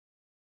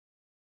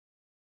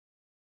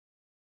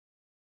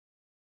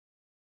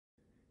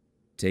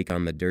Take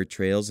on the dirt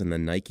trails in the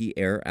Nike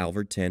Air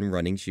Alvord 10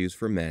 running shoes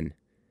for men.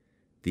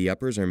 The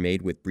uppers are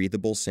made with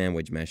breathable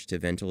sandwich mesh to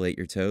ventilate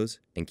your toes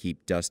and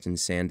keep dust and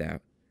sand out.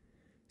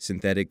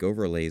 Synthetic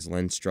overlays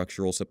lend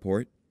structural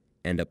support,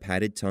 and a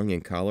padded tongue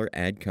and collar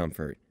add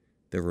comfort.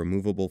 The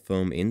removable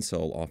foam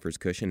insole offers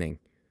cushioning,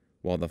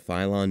 while the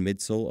Phylon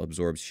midsole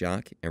absorbs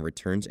shock and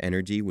returns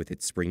energy with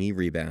its springy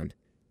rebound.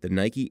 The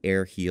Nike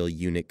Air Heel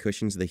unit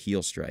cushions the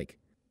heel strike.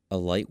 A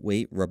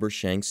lightweight rubber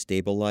shank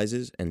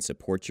stabilizes and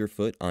supports your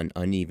foot on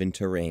uneven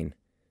terrain.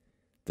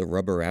 The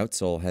rubber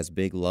outsole has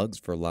big lugs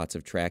for lots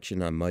of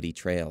traction on muddy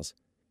trails.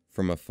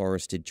 From a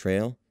forested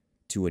trail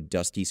to a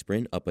dusty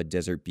sprint up a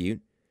desert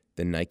butte,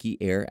 the Nike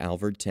Air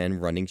Alvord 10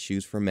 running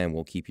shoes for men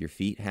will keep your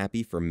feet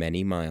happy for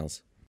many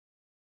miles.